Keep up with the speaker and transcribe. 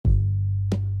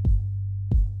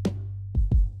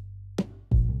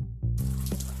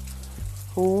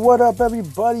What up,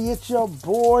 everybody? It's your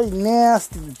boy,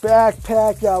 Nasty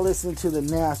Backpack. Y'all listen to the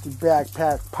Nasty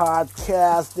Backpack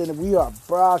podcast, and we are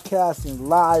broadcasting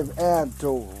live and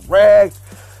direct.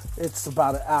 It's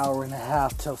about an hour and a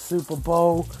half till Super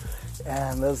Bowl,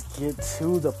 and let's get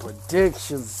to the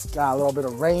predictions. Got a little bit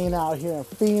of rain out here in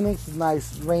Phoenix.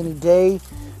 Nice rainy day.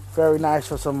 Very nice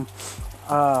for some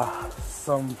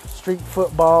street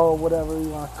football, or whatever you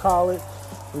want to call it.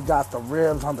 We got the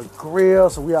ribs on the grill,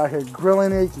 so we out here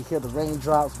grilling it. You can hear the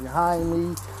raindrops behind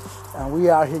me, and we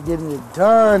out here getting it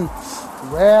done.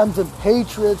 Rams and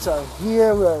Patriots are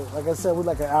here. Like I said, we're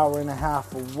like an hour and a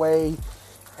half away,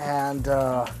 and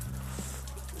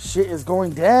shit is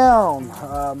going down.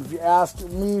 If you ask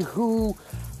me who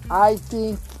I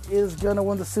think is going to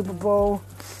win the Super Bowl,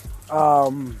 I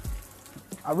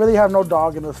really have no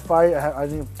dog in this fight. I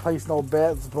didn't place no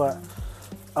bets, but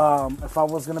if I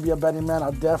was going to be a betting man,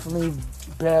 I'd definitely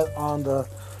bet on the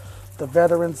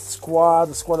veteran squad,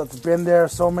 the squad that's been there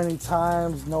so many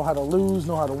times, know how to lose,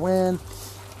 know how to win,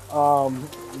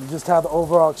 just have the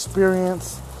overall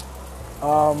experience,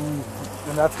 and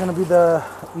that's going to be the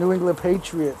New England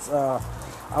Patriots. I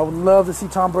would love to see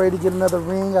Tom Brady get another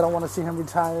ring. I don't want to see him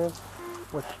retire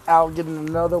without getting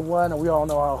another one, and we all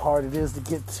know how hard it is to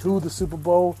get to the Super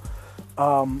Bowl.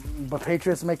 But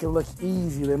Patriots make it look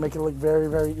easy. They make it look very,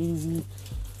 very easy.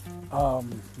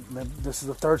 This is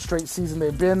the third straight season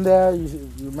they've been there. You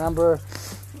remember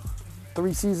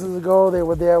 3 seasons ago they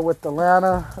were there with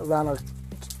Atlanta. Atlanta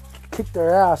kicked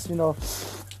their ass, the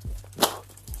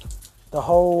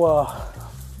whole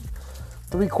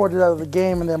 3 quarters out of the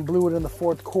game, and then blew it in the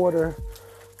fourth quarter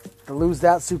to lose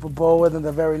that Super Bowl. And then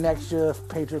the very next year,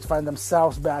 Patriots find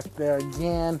themselves back there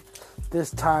again. This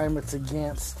time it's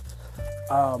against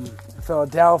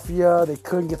Philadelphia. They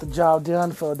couldn't get the job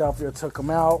done. Philadelphia took them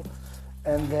out,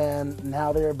 and then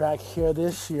now they're back here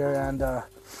this year. And the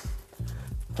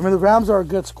Rams are a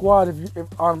good squad. If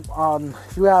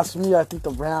you ask me, I think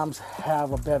the Rams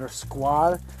have a better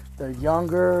squad. They're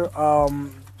younger.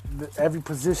 Every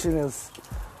position is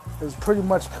pretty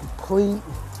much complete.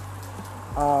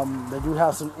 They do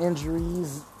have some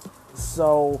injuries,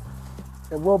 so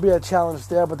it will be a challenge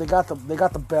there, but they got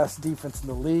the best defense in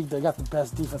the league. They got the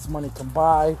best defense money can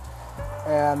buy,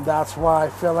 and that's why I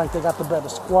feel like they got the better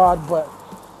squad. But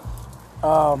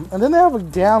and then they have a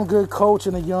damn good coach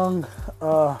and a young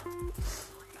Sean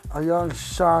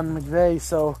McVay.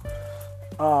 So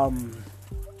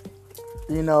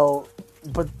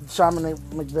but Sean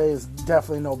McVay is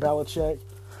definitely no Belichick,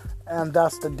 and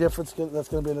that's the difference that's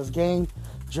going to be in this game.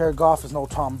 Jared Goff is no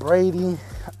Tom Brady.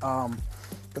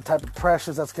 The type of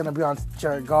pressures that's going to be on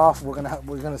Jared Goff, we're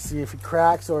gonna see if he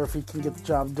cracks or if he can get the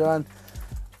job done.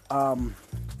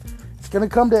 It's going to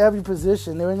come to every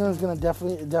position. New England's going to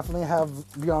definitely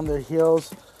be on their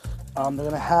heels. They're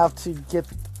going to have to get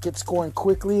scoring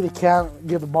quickly. They can't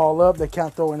give the ball up. They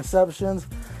can't throw interceptions.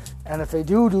 And if they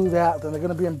do that, then they're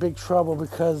going to be in big trouble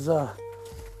because the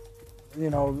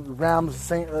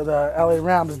LA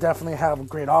Rams definitely have a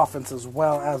great offense as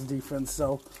well as defense.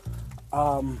 So.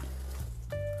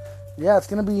 Yeah, it's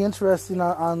going to be interesting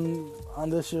on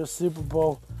this year's Super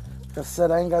Bowl. Like I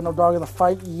said, I ain't got no dog in the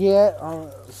fight yet,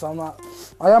 so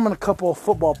I am in a couple of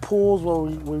football pools where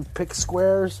we pick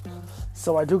squares,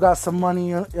 so I do got some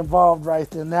money involved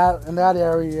right in that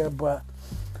area, but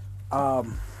so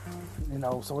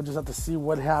we'll just have to see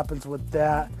what happens with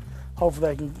that.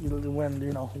 Hopefully I can win,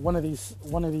 one of these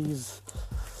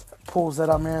pools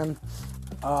that I'm in.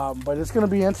 But it's going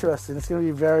to be interesting. It's going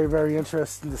to be very, very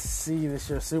interesting to see this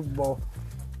year's Super Bowl.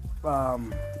 We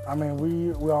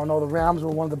all know the Rams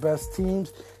were one of the best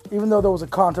teams, even though there was a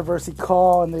controversy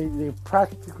call and they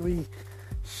practically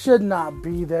should not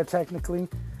be there technically,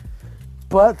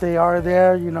 but they are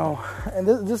there, And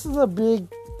this is a big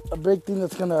thing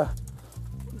that's going to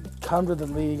come to the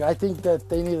league. I think that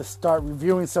they need to start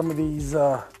reviewing some of these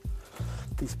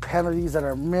penalties that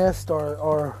are missed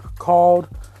or called.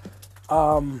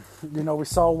 We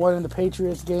saw one in the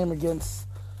Patriots game against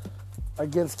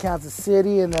Kansas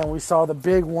City, and then we saw the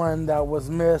big one that was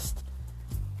missed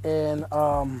in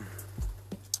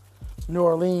New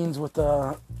Orleans with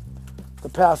the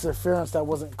pass interference that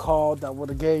wasn't called, that would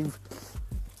have gave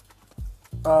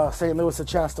St. Louis a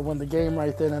chance to win the game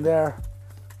right then and there.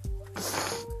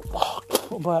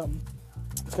 But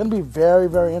it's going to be very,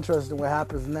 very interesting what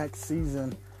happens next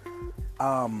season.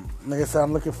 Like I said,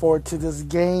 I'm looking forward to this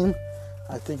game.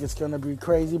 I think it's going to be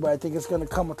crazy, but I think it's going to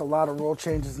come with a lot of rule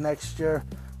changes next year.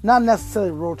 Not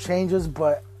necessarily rule changes,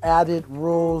 but added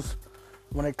rules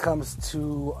when it comes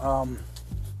to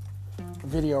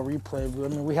video replay.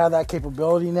 We have that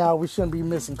capability now. We shouldn't be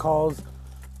missing calls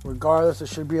Regardless, there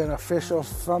should be an official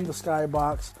from the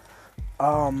skybox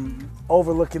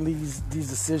overlooking these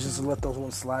decisions and let those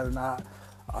ones slide or not.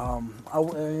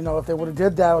 If they would have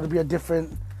did that, it would be a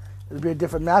different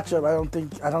matchup.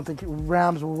 I don't think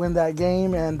Rams will win that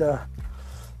game, and that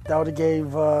would have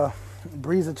gave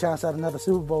Breeze a chance at another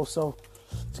Super Bowl. So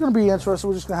it's going to be interesting.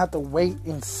 We're just going to have to wait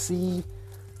and see.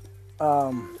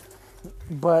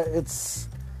 But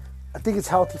I think it's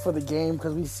healthy for the game,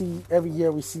 because every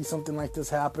year we see something like this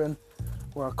happen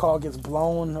where a call gets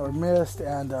blown or missed,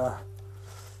 and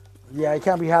you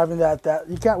can't be having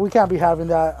we can't be having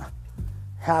that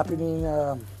happening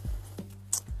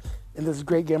in this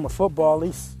great game of football. At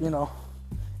least,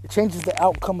 it changes the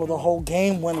outcome of the whole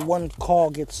game when one call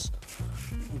gets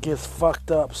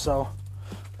fucked up. So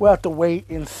we'll have to wait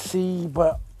and see.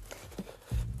 But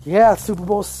yeah, Super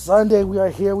Bowl Sunday, we are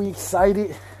here. We excited.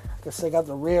 Like I said, got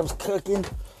the ribs cooking,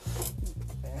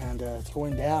 and it's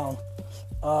going down.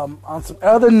 On some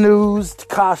other news,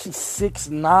 Tekashi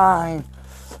 6ix9ine,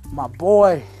 my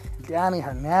boy Daniel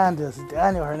Hernandez,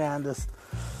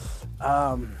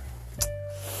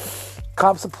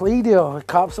 cops a plea deal,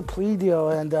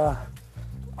 and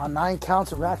on 9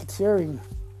 counts of racketeering.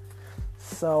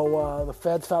 So the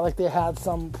feds felt like they had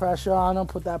some pressure on him,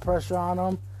 put that pressure on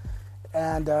him,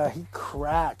 and he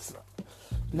cracks.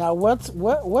 Now,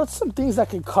 what's some things that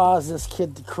could cause this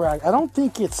kid to crack? I don't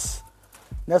think it's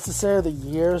necessarily the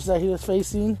years that he was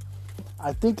facing.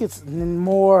 I think it's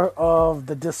more of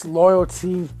the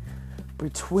disloyalty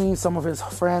between some of his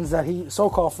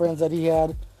so-called friends that he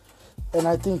had. And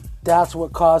I think that's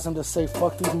what caused him to say,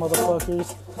 fuck these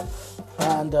motherfuckers.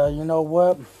 And you know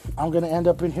what? I'm going to end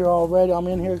up in here already. I'm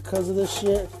in here because of this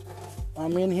shit.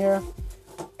 I'm in here.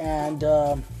 And,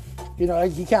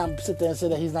 he can't sit there and say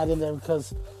that he's not in there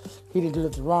because he didn't do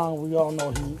anything wrong. We all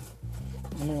know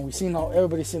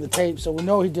everybody's seen the tape, so we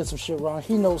know he did some shit wrong.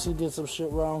 He knows he did some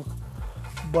shit wrong.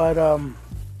 But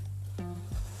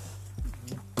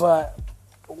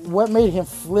what made him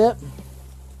flip?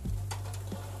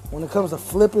 When it comes to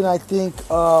flipping, I think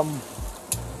I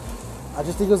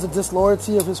just think it was the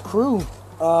disloyalty of his crew.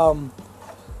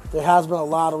 There has been a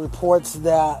lot of reports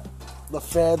that the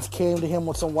feds came to him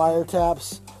with some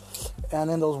wiretaps, and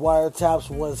in those wiretaps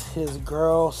was his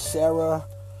girl, Sarah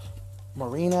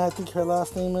Marina, I think her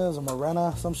last name is, or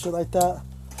Morena, some shit like that.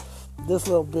 This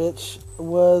little bitch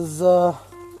was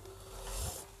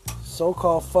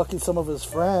so-called fucking some of his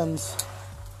friends,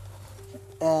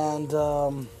 and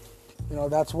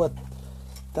that's what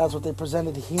they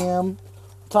presented to him.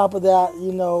 On top of that,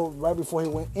 right before he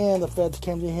went in, the feds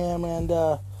came to him and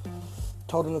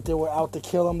told him that they were out to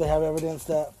kill him. They have evidence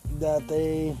that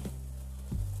the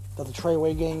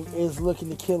Treyway gang is looking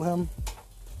to kill him.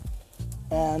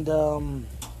 And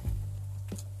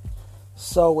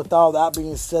so with all that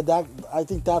being said, I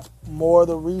think that's more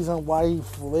the reason why he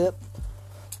flipped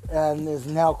and is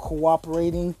now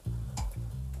cooperating.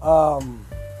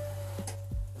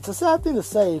 It's a sad thing to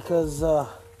say because,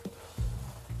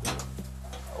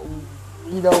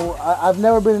 I've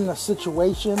never been in a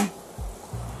situation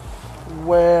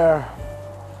where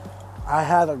I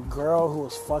had a girl who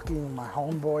was fucking my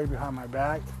homeboy behind my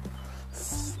back.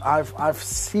 I've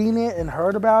seen it and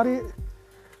heard about it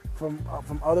from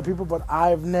other people, but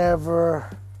I've never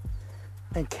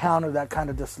encountered that kind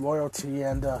of disloyalty.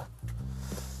 And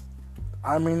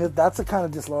that's a kind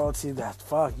of disloyalty that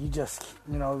you just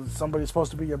somebody's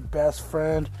supposed to be your best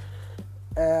friend,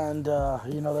 and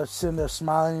they're sitting there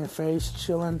smiling in your face,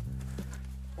 chilling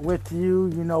with you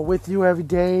every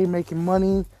day, making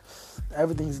money,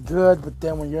 everything's good. But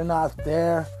then when you're not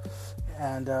there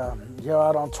and you're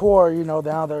out on tour,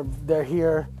 now they're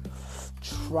here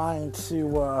trying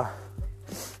to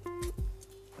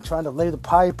lay the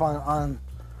pipe on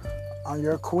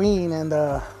your queen, and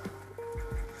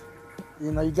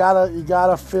you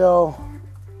gotta feel.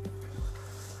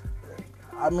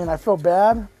 I feel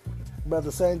bad, but at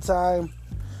the same time,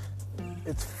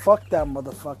 it's fuck that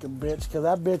motherfucking bitch, because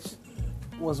that bitch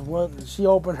was she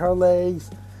opened her legs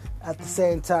at the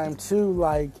same time too.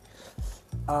 Like,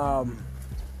 my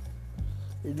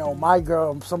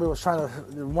girl.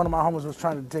 One of my homies was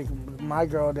trying to take my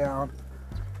girl down.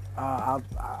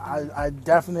 I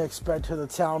definitely expect her to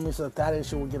tell me so that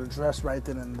issue will get addressed right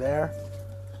then and there.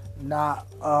 Not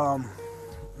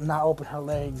open her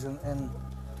legs, and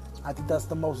I think that's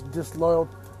the most disloyal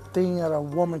thing that a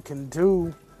woman can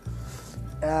do.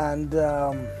 And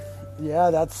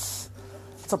that's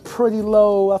a pretty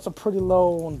low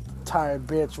and tired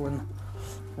bitch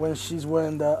when she's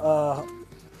willing to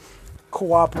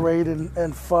cooperate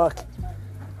and fuck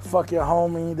your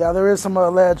homie. Now there is some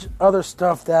alleged other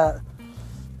stuff that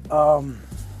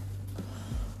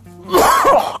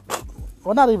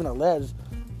well, not even alleged.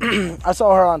 I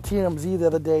saw her on TMZ the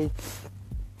other day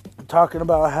talking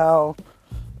about how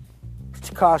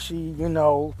Tekashi, you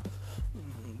know,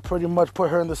 pretty much put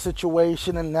her in the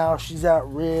situation, and now she's at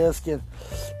risk, and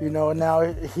you know, now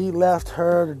he left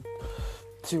her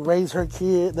to raise their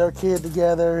kid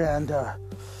together, and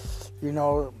you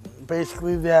know,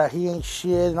 basically that he ain't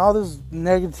shit and all this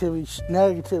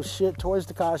negative shit towards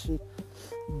Tekashi.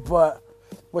 But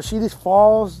what she just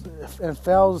fails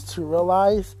to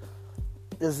realize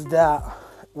is that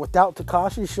without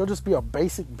Tekashi, she'll just be a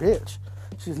basic bitch.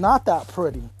 She's not that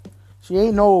pretty. She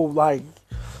ain't no like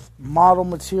model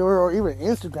material or even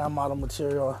Instagram model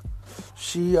material.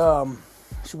 She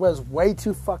wears way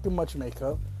too fucking much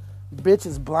makeup. Bitch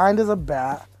is blind as a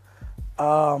bat.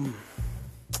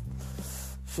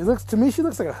 She looks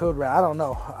like a hood rat. I don't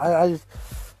know.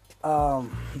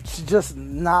 She's just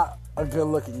not a good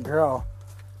looking girl,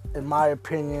 in my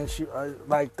opinion. She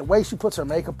like the way she puts her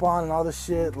makeup on and all this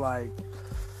shit. Like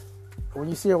when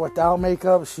you see her without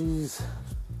makeup, she's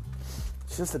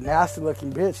just a nasty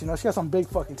looking bitch. You know, she got some big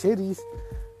fucking titties,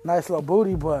 nice little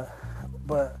booty, but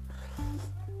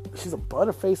she's a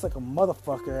butterface like a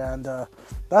motherfucker. And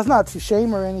that's not to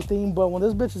shame her or anything, but when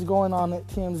this bitch is going on at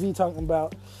TMZ talking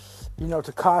about, you know,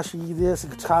 Tekashi this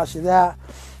and Tekashi that,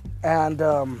 and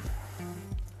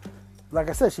like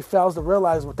I said, she fails to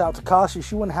realize without Tekashi,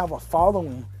 she wouldn't have a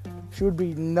following. She would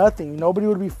be nothing. Nobody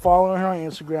would be following her on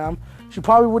Instagram. She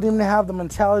probably wouldn't even have the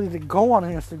mentality to go on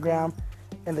Instagram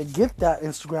and to get that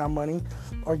Instagram money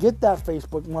or get that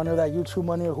Facebook money or that YouTube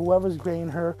money or whoever's paying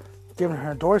her, giving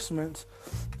her endorsements.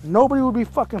 Nobody would be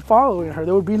fucking following her.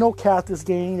 There would be no Cactus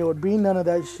Gang. There would be none of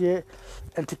that shit.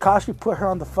 And Tekashi put her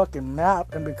on the fucking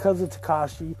map. And because of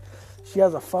Tekashi, she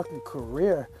has a fucking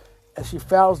career. And she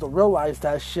fails to realize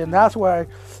that shit. And that's why,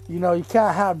 you know, you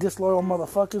can't have disloyal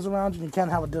motherfuckers around you. And you can't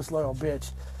have a disloyal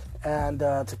bitch. And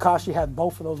Tekashi had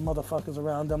both of those motherfuckers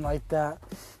around him like that.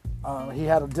 He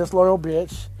had a disloyal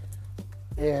bitch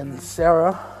in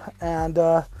Sarah. And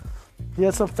he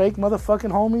had some fake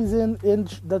motherfucking homies in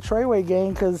the Treyway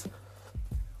gang. Because,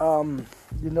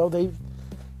 you know, they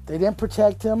didn't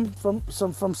protect him from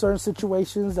certain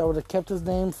situations that would have kept his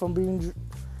name from being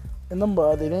in the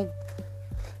mud. They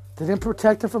didn't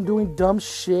protect him from doing dumb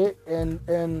shit, and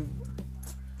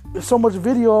there's so much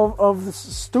video of this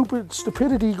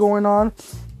stupidity going on,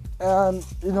 and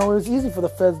you know, it was easy for the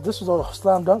feds. This was a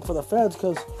slam dunk for the feds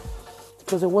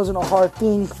because it wasn't a hard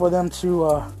thing for them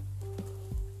to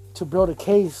build a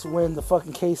case when the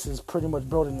fucking case is pretty much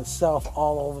building itself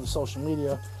all over the social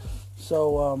media.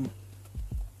 So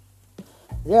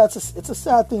yeah, it's a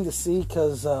sad thing to see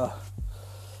because the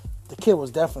kid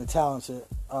was definitely talented.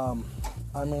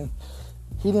 I mean,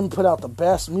 he didn't put out the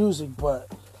best music, but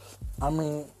I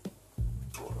mean,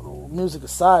 music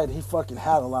aside, he fucking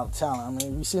had a lot of talent. I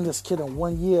mean, we seen this kid in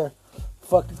 1 year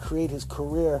fucking create his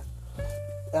career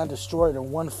and destroy it in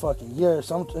 1 fucking year.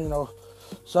 Some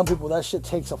people, that shit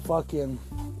takes a fucking,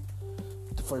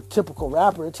 for a typical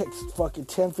rapper, it takes fucking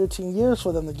 10, 15 years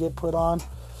for them to get put on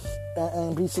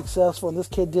and be successful. And this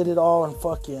kid did it all in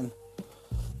fucking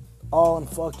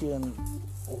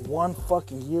 1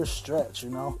 fucking year stretch, you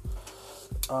know.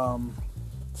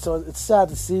 So it's sad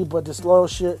to see, but disloyal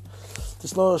shit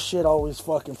always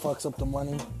fucking fucks up the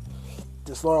money.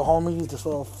 Disloyal homies,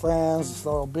 disloyal friends,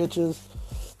 disloyal bitches.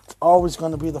 It's always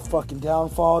going to be the fucking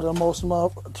downfall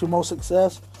to most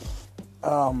success.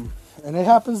 And it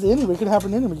happens to anybody. It can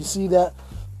happen to anybody. You see that?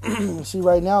 You see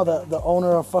right now that the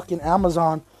owner of fucking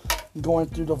Amazon going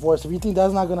through divorce. If you think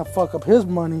that's not going to fuck up his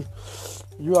money,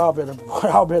 you all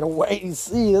better wait and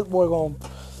see. That boy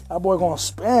gonna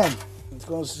spend. He's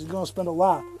gonna spend a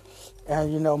lot,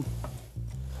 and you know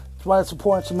that's why it's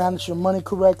important to manage your money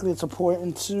correctly. It's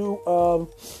important to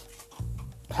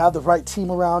have the right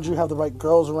team around you, have the right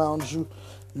girls around you.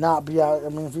 Not be out. I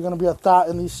mean, if you're gonna be a thought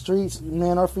in these streets,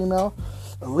 man or female,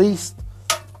 at least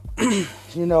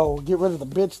you know, get rid of the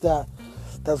bitch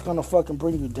that's gonna fucking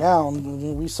bring you down. I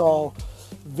mean, we saw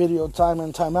video time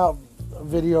in time out. A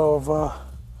video of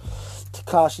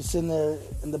Tekashi sitting there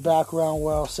in the background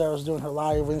while Sarah's doing her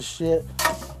live and shit.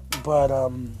 But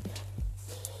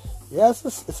yeah, it's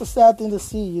a sad thing to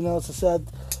see. You know, it's a sad.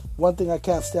 One thing I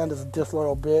can't stand is a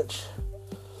disloyal bitch,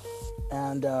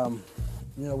 and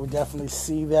you know, we definitely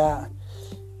see that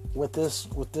with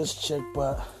this chick.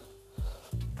 But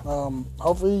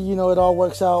hopefully, you know, it all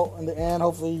works out in the end.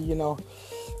 Hopefully, you know,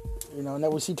 now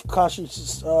we see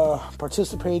Tekashi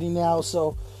participating now,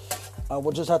 so.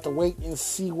 We'll just have to wait and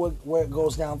see where it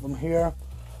goes down from here.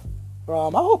 I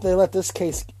hope they let this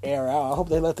case air out. I hope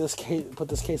they let this case put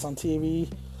this case on TV,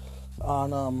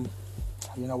 on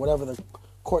you know, whatever the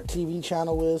Court TV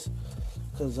channel is,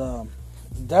 because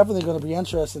it's definitely going to be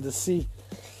interesting to see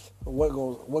what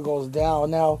goes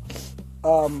down. Now,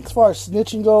 as far as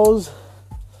snitching goes,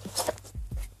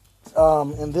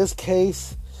 in this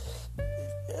case,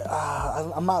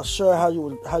 I'm not sure how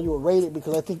you would rate it,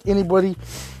 because I think anybody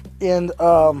in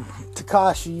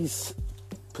Tekashi's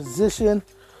position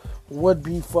would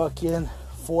be fucking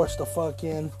forced to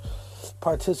fucking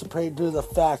participate due to the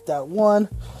fact that, one,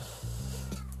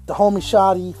 the homie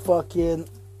Shotty fucking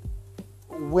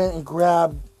went and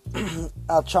grabbed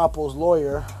Al Chapo's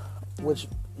lawyer, which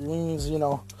means, he,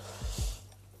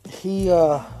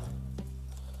 and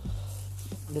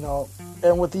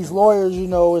with these lawyers,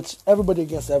 it's everybody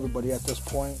against everybody at this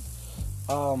point.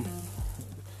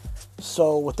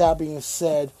 So with that being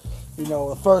said,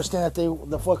 the first thing that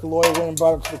the fucking lawyer went and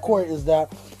brought up to the court is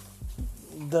that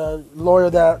the lawyer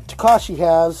that Tekashi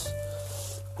has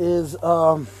is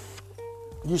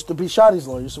used to be Shotty's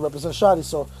lawyer, used to represent Shotty,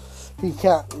 so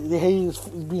he's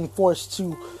being forced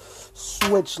to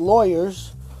switch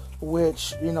lawyers,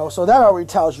 which, so that already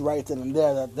tells you right then and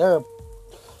there that they're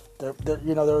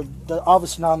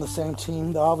obviously not on the same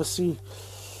team. They're obviously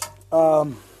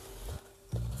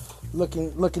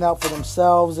looking out for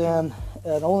themselves and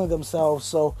only themselves.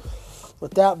 So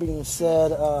with that being said,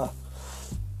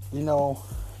 you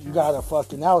gotta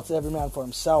fucking, now it's every man for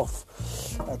himself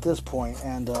at this point,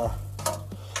 and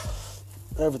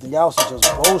everything else is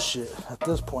just bullshit at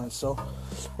this point. So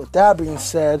with that being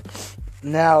said,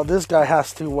 now this guy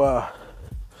has to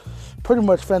pretty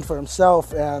much fend for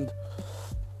himself and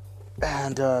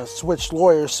switch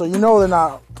lawyers. So they're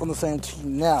not on the same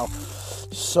team now.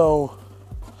 So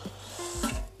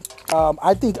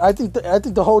I think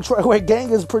the whole Tri-Way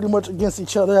gang is pretty much against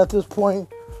each other at this point.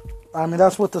 I mean,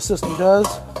 that's what the system does.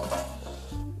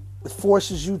 It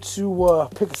forces you to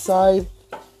pick a side,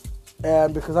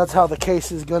 and because that's how the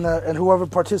case is gonna, and whoever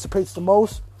participates the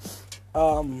most.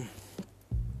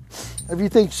 If you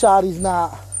think Shotty's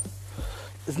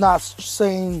is not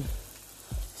saying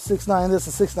 6ix9ine this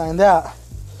and 6ix9ine that,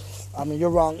 I mean, you're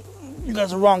wrong. You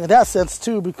guys are wrong in that sense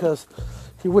too, because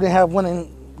he wouldn't have went and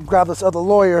grabbed this other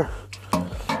lawyer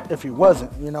if he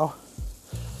wasn't,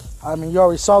 I mean, you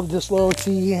already saw the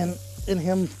disloyalty in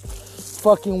him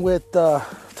fucking with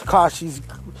Tekashi's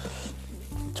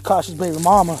baby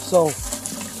mama. So,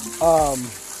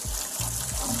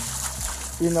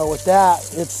 with that,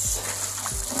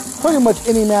 it's pretty much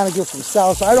any man against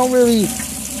himself. So I don't really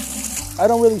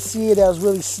see it as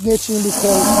really snitching,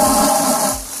 because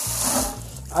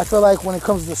I feel like when it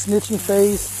comes to the snitching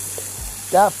phase,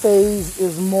 that phase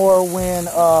is more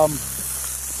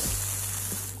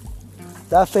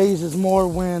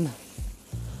when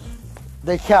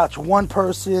they catch one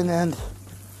person and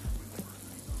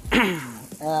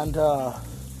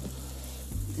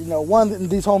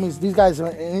these homies, these guys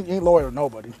ain't loyal to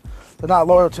nobody. They're not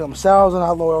loyal to themselves. They're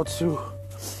not loyal to,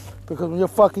 because when you're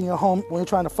fucking when you're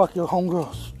trying to fuck your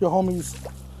homie's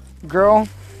girl,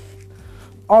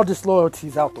 all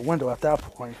disloyalty's out the window at that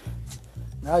point.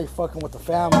 Now you're fucking with the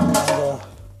family, and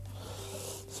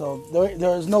so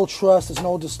there is no trust. There's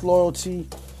no disloyalty.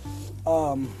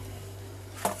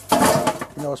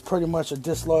 It's pretty much a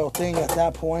disloyal thing at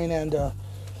that point, and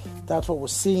that's what we're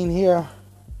seeing here.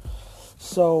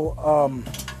 So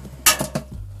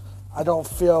I don't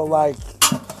feel like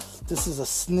this is a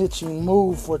snitching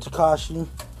move for Tekashi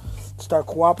to start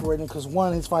cooperating, because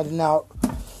one, he's finding out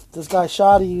this guy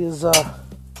Shotty is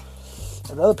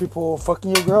and other people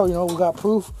fucking your girl. We got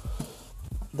proof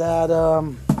that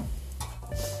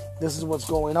this is what's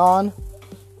going on.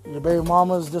 Your baby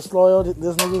mama's disloyal.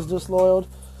 This nigga's disloyal.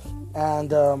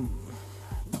 And,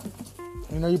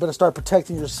 you better start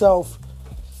protecting yourself.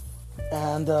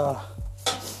 And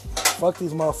fuck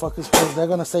these motherfuckers, because they're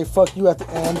going to say fuck you at the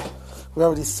end. We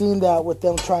already seen that with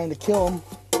them trying to kill him.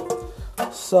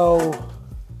 So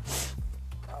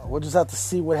we'll just have to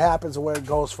see what happens and where it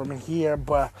goes from here.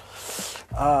 But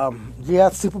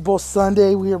it's Super Bowl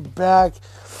Sunday. We are back.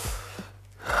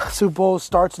 Super Bowl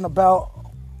starts in about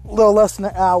a little less than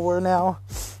an hour now,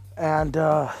 and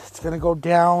it's gonna go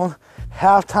down.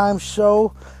 Halftime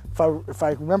show, if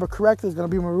I remember correctly, it's gonna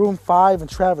be Maroon 5 and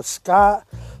Travis Scott.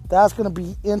 That's gonna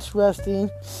be interesting.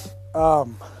 I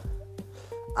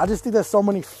just think there's so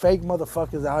many fake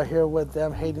motherfuckers out here with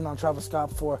them hating on Travis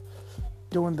Scott for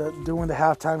doing the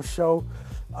halftime show.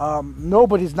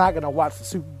 Nobody's not gonna watch the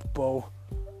Super Bowl.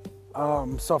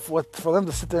 So for them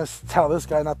to sit there and tell this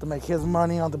guy not to make his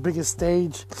money on the biggest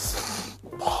stage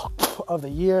of the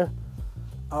year,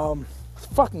 it's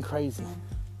fucking crazy.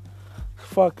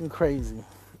 Fucking crazy.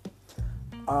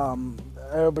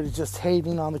 Everybody's just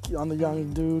hating on the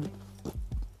young dude,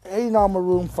 hating on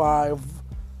Maroon 5,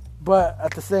 but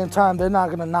at the same time, they're not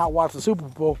gonna not watch the Super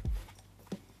Bowl.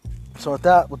 So with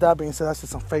that being said, that's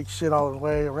just some fake shit all the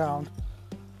way around.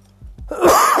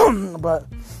 But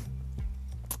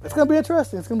it's gonna be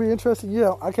interesting. It's gonna be interesting.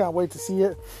 Yeah, I can't wait to see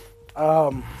it.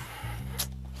 It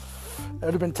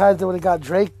would have been tight if they would have got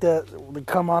Drake that would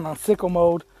come on sicko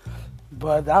mode,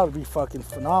 but that would be fucking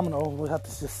phenomenal. We'll have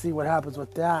to just see what happens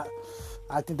with that.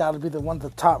 I think that would be one of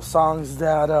the top songs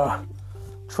that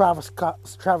Travis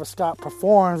Scott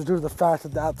performs, due to the fact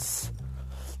that that's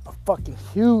a fucking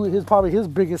huge. Probably his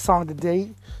biggest song to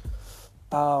date.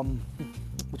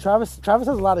 Travis has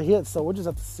a lot of hits, so we'll just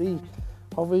have to see.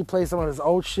 Hopefully he plays some of his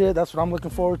old shit. That's what I'm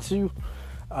looking forward to.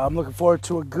 I'm looking forward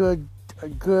to a good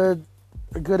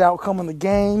outcome in the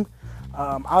game.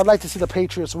 I would like to see the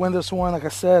Patriots win this one. Like I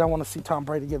said, I want to see Tom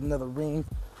Brady get another ring.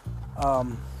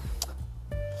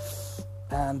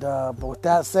 But with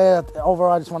that said,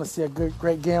 overall, I just want to see a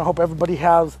great game. I hope everybody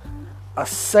has a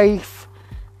safe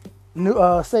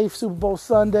Super Bowl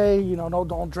Sunday. You know,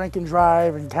 don't drink and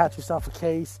drive and catch yourself a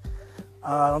case.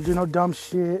 Don't do no dumb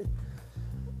shit.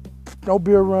 No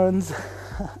beer runs.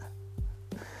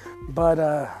 But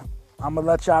I'm going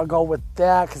to let y'all go with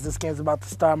that because this game's about to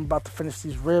start. I'm about to finish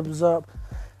these ribs up.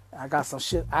 I got some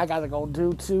shit I got to go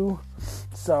do too.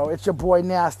 So it's your boy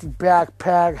Nasty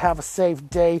Backpack. Have a safe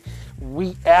day.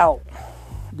 We out.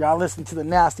 Y'all listen to the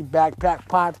Nasty Backpack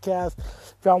podcast.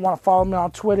 If y'all want to follow me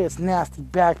on Twitter, it's Nasty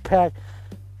Backpack.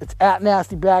 It's at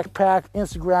Nasty Backpack.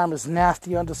 Instagram is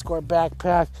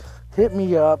Nasty_Backpack. Hit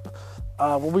me up.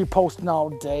 We'll be posting all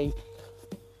day.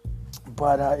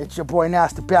 But it's your boy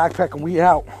Nasty Backpack, and we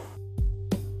out.